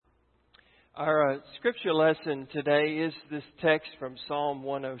Our scripture lesson today is this text from Psalm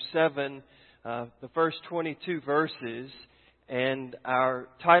 107, the first 22 verses, and our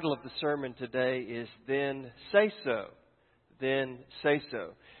title of the sermon today is Then Say So. Then Say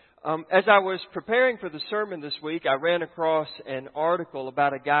So. As I was preparing for the sermon this week, I ran across an article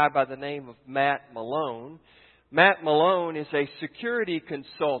about a guy by the name of Matt Malone. Matt Malone is a security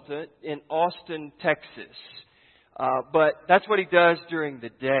consultant in Austin, Texas. But that's what he does during the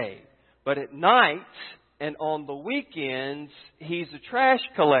day. But at night and on the weekends, he's a trash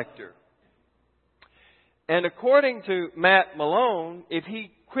collector. And according to Matt Malone, if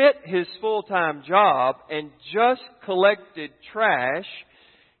he quit his full-time job and just collected trash,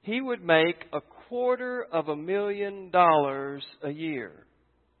 he would make $250,000 a year.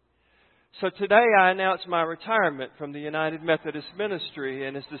 So today I announce my retirement from the United Methodist Ministry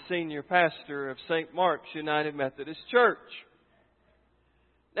and as the senior pastor of St. Mark's United Methodist Church.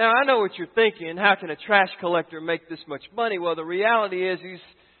 Now, I know what you're thinking. How can a trash collector make this much money? Well, the reality is he's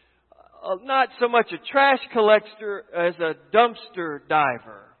not so much a trash collector as a dumpster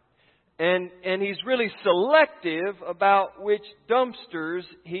diver. And he's really selective about which dumpsters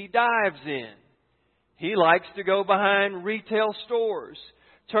he dives in. He likes to go behind retail stores.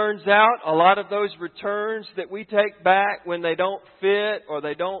 Turns out a lot of those returns that we take back when they don't fit or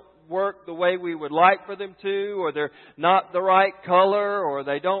they don't work the way we would like for them to, or they're not the right color, or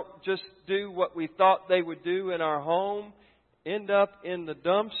they don't just do what we thought they would do in our home, end up in the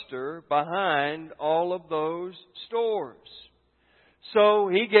dumpster behind all of those stores. So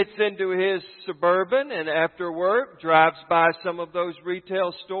he gets into his Suburban and after work drives by some of those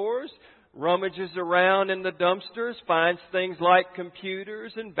retail stores, rummages around in the dumpsters, finds things like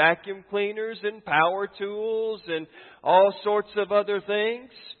computers and vacuum cleaners and power tools and all sorts of other things.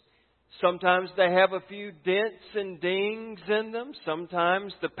 Sometimes they have a few dents and dings in them.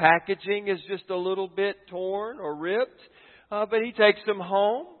 Sometimes the packaging is just a little bit torn or ripped. But he takes them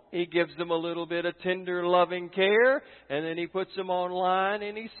home. He gives them a little bit of tender, loving care. And then he puts them online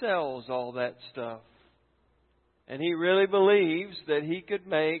and he sells all that stuff. And he really believes that he could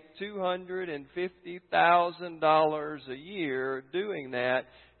make $250,000 a year doing that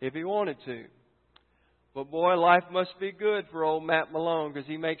if he wanted to. But boy, life must be good for old Matt Malone because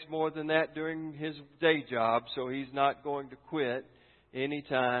he makes more than that during his day job, so he's not going to quit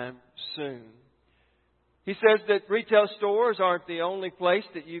anytime soon. He says that retail stores aren't the only place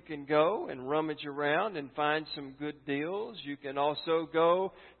that you can go and rummage around and find some good deals. You can also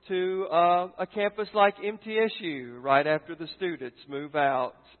go to a campus like MTSU right after the students move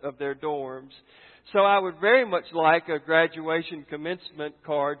out of their dorms. So I would very much like a graduation commencement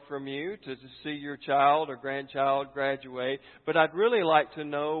card from you to see your child or grandchild graduate. But I'd really like to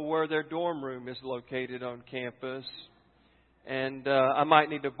know where their dorm room is located on campus. And I might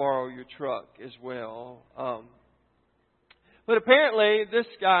need to borrow your truck as well. But apparently this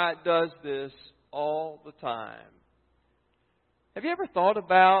guy does this all the time. Have you ever thought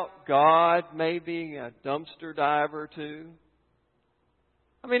about God maybe a dumpster diver too?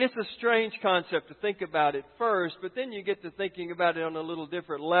 I mean, it's a strange concept to think about at first, but then you get to thinking about it on a little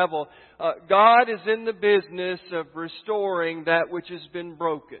different level. God is in the business of restoring that which has been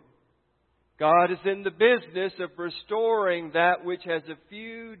broken. God is in the business of restoring that which has a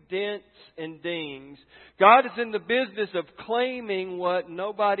few dents and dings. God is in the business of claiming what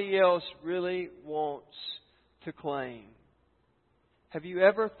nobody else really wants to claim. Have you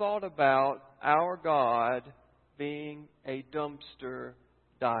ever thought about our God being a dumpster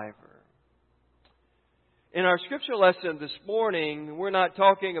diver? In our scripture lesson this morning, we're not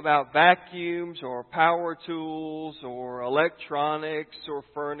talking about vacuums or power tools or electronics or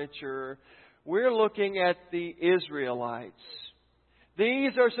furniture. We're looking at the Israelites.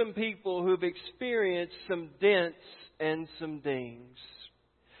 These are some people who've experienced some dents and some dings.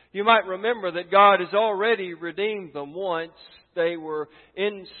 You might remember that God has already redeemed them once. They were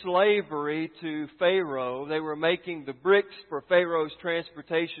in slavery to Pharaoh. They were making the bricks for Pharaoh's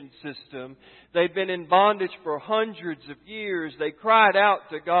transportation system. They'd been in bondage for hundreds of years. They cried out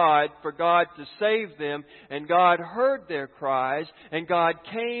to God for God to save them, and God heard their cries, and God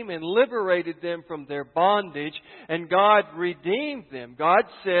came and liberated them from their bondage, and God redeemed them. God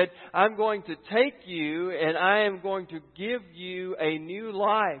said, I'm going to take you, and I am going to give you a new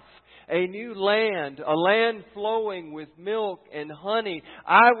life. A new land, a land flowing with milk and honey.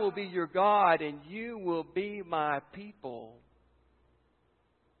 I will be your God and you will be my people.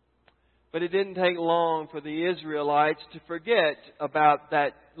 But it didn't take long for the Israelites to forget about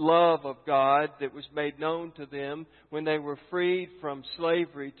that love of God that was made known to them when they were freed from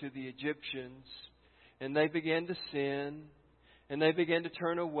slavery to the Egyptians. And they began to sin. And they began to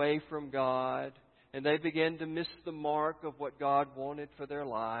turn away from God. And they began to miss the mark of what God wanted for their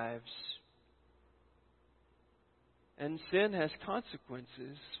lives. And sin has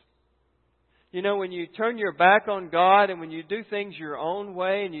consequences. You know, when you turn your back on God and when you do things your own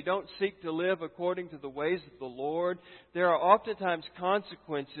way and you don't seek to live according to the ways of the Lord, there are oftentimes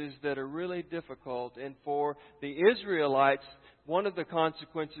consequences that are really difficult. And for the Israelites, one of the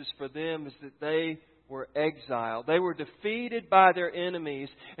consequences for them is that they were exiled. They were defeated by their enemies,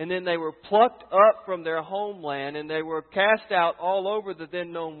 and then they were plucked up from their homeland, and they were cast out all over the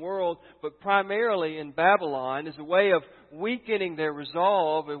then known world, but primarily in Babylon, as a way of weakening their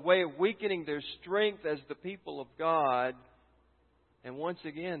resolve, a way of weakening their strength as the people of God. And once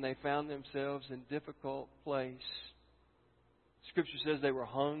again, they found themselves in a difficult place. Scripture says they were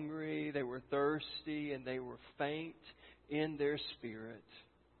hungry, they were thirsty, and they were faint in their spirit.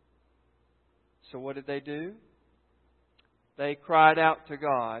 So what did they do? They cried out to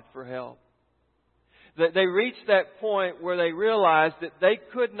God for help. They reached that point where they realized that they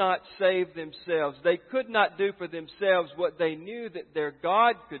could not save themselves. They could not do for themselves what they knew that their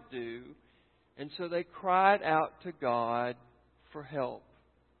God could do. And so they cried out to God for help.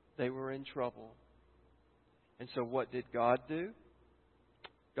 They were in trouble. And so what did God do?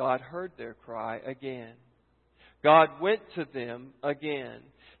 God heard their cry again. God went to them again.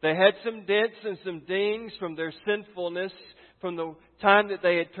 They had some dents and some dings from their sinfulness, from the time that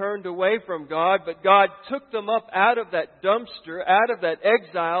they had turned away from God, but God took them up out of that dumpster, out of that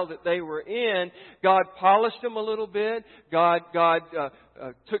exile that they were in. God polished them a little bit. God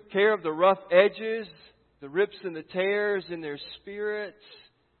took care of the rough edges, the rips and the tears in their spirits,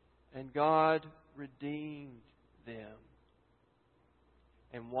 and God redeemed them.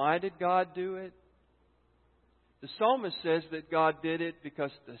 And why did God do it? The psalmist says that God did it because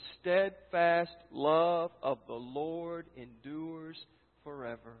the steadfast love of the Lord endures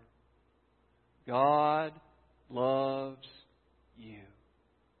forever. God loves you.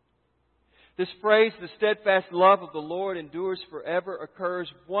 This phrase, the steadfast love of the Lord endures forever, occurs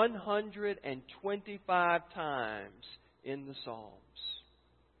 125 times in the Psalms.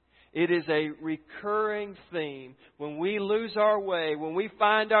 It is a recurring theme. When we lose our way, when we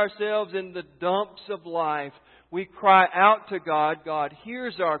find ourselves in the dumps of life, we cry out to God. God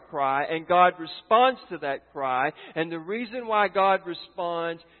hears our cry, and God responds to that cry. And the reason why God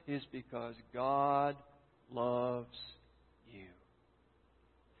responds is because God loves you.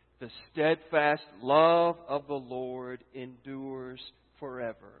 The steadfast love of the Lord endures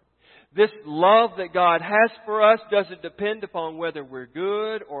forever. This love that God has for us doesn't depend upon whether we're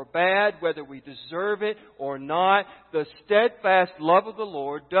good or bad, whether we deserve it or not. The steadfast love of the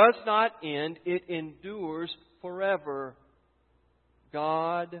Lord does not end. It endures forever.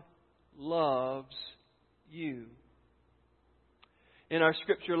 God loves you. In our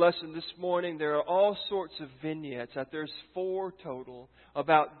scripture lesson this morning, there are all sorts of vignettes. There's 4 total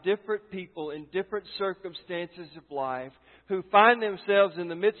about different people in different circumstances of life who find themselves in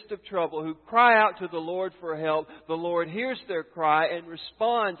the midst of trouble, who cry out to the Lord for help. The Lord hears their cry and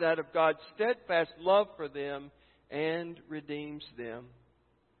responds out of God's steadfast love for them and redeems them.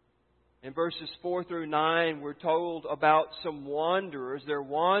 In verses 4 through 9, we're told about some wanderers. They're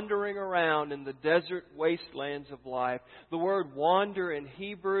wandering around in the desert wastelands of life. The word wander in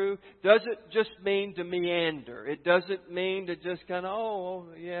Hebrew doesn't just mean to meander. It doesn't mean to just kind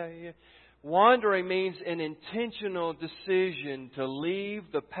of, yeah. Wandering means an intentional decision to leave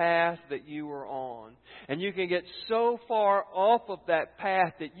the path that you were on. And you can get so far off of that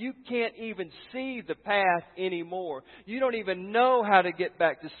path that you can't even see the path anymore. You don't even know how to get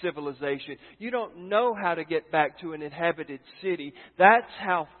back to civilization. You don't know how to get back to an inhabited city. That's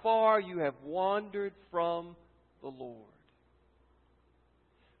how far you have wandered from the Lord.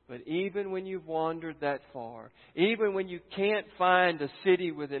 But even when you've wandered that far, even when you can't find a city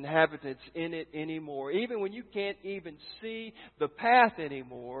with inhabitants in it anymore, even when you can't even see the path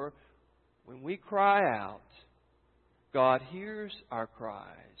anymore, when we cry out, God hears our cries.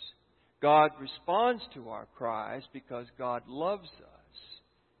 God responds to our cries because God loves us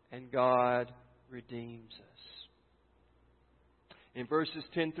and God redeems us. In verses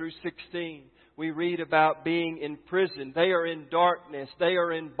 10 through 16, we read about being in prison. They are in darkness. They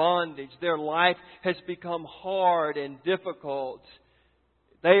are in bondage. Their life has become hard and difficult.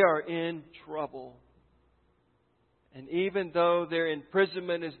 They are in trouble. And even though their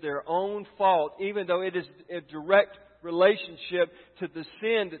imprisonment is their own fault, even though it is a direct relationship to the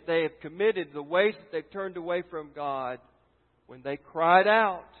sin that they have committed, the ways that they've turned away from God, when they cried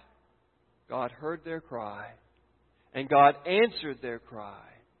out, God heard their cry. And God answered their cry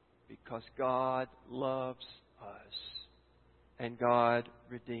because God loves us. and God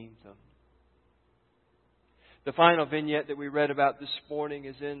redeemed them. The final vignette that we read about this morning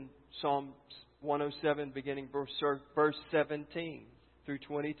is in Psalm 107, beginning verse 17 through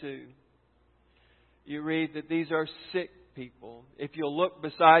 22. You read that these are sick people. If you'll look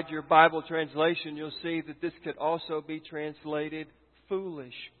beside your Bible translation, you'll see that this could also be translated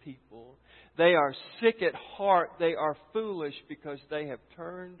foolish people. They are sick at heart. They are foolish because they have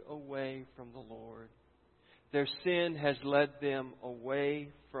turned away from the Lord. Their sin has led them away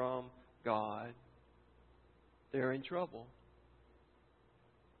from God. They're in trouble.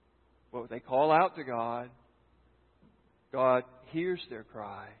 Well, they call out to God. God hears their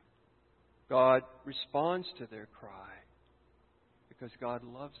cry. God responds to their cry because God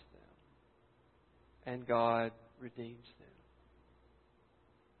loves them and God redeems them.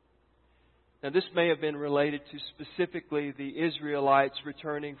 Now, this may have been related to specifically the Israelites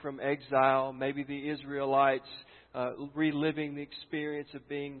returning from exile, maybe the Israelites reliving the experience of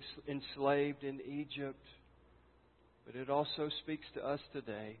being enslaved in Egypt. But it also speaks to us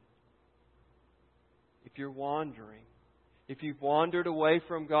today. If you're wandering, if you've wandered away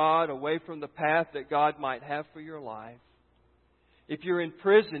from God, away from the path that God might have for your life, if you're in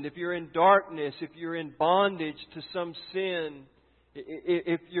prison, if you're in darkness, if you're in bondage to some sin,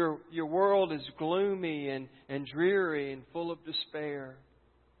 if your world is gloomy and dreary and full of despair,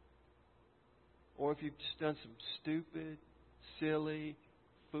 or if you've just done some stupid, silly,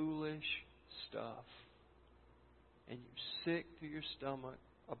 foolish stuff, and you're sick to your stomach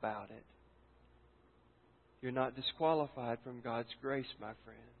about it, you're not disqualified from God's grace, my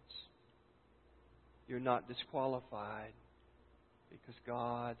friends. You're not disqualified because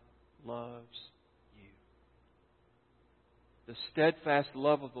God loves you. The steadfast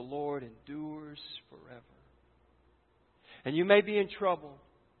love of the Lord endures forever. And you may be in trouble,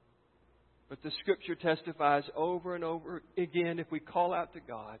 but the Scripture testifies over and over again, if we call out to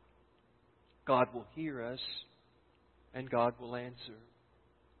God, God will hear us and God will answer.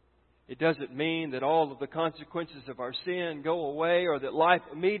 It doesn't mean that all of the consequences of our sin go away or that life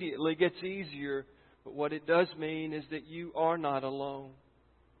immediately gets easier. But what it does mean is that you are not alone.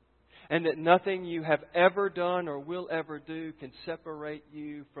 And that nothing you have ever done or will ever do can separate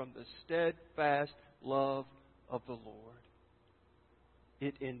you from the steadfast love of the Lord.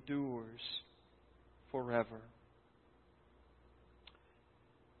 It endures forever.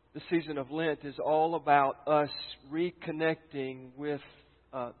 The season of Lent is all about us reconnecting with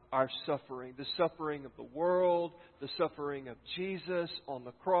our suffering. The suffering of the world, the suffering of Jesus on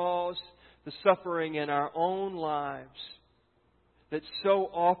the cross, the suffering in our own lives that so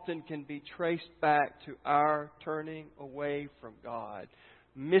often can be traced back to our turning away from God,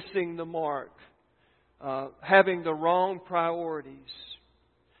 missing the mark, having the wrong priorities,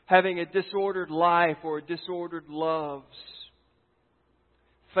 having a disordered life or disordered loves,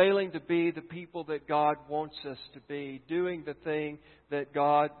 failing to be the people that God wants us to be, doing the thing that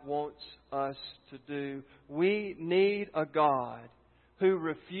God wants us to do. We need a God who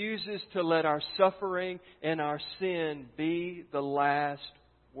refuses to let our suffering and our sin be the last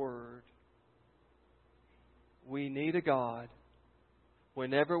word. We need a God,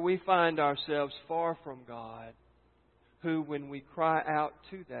 whenever we find ourselves far from God, who, when we cry out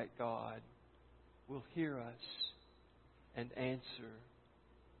to that God, will hear us and answer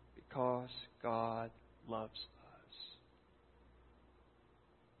because God loves us.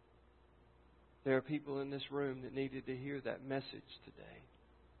 There are people in this room that needed to hear that message today.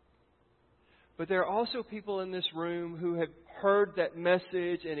 But there are also people in this room who have heard that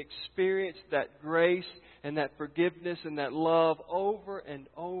message and experienced that grace and that forgiveness and that love over and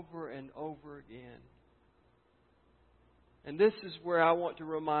over and over again. And this is where I want to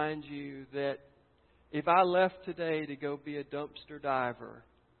remind you that if I left today to go be a dumpster diver,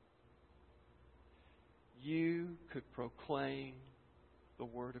 you could proclaim the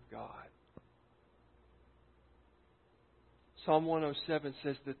Word of God. Psalm 107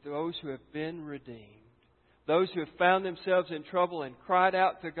 says that those who have been redeemed, those who have found themselves in trouble and cried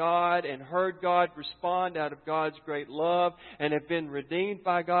out to God and heard God respond out of God's great love and have been redeemed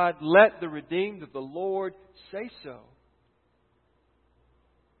by God, let the redeemed of the Lord say so.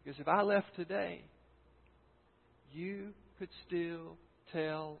 Because if I left today, you could still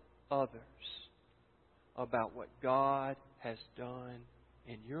tell others about what God has done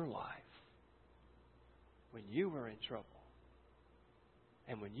in your life when you were in trouble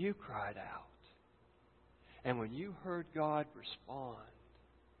and when you cried out and when you heard God respond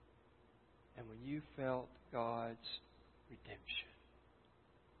and when you felt God's redemption.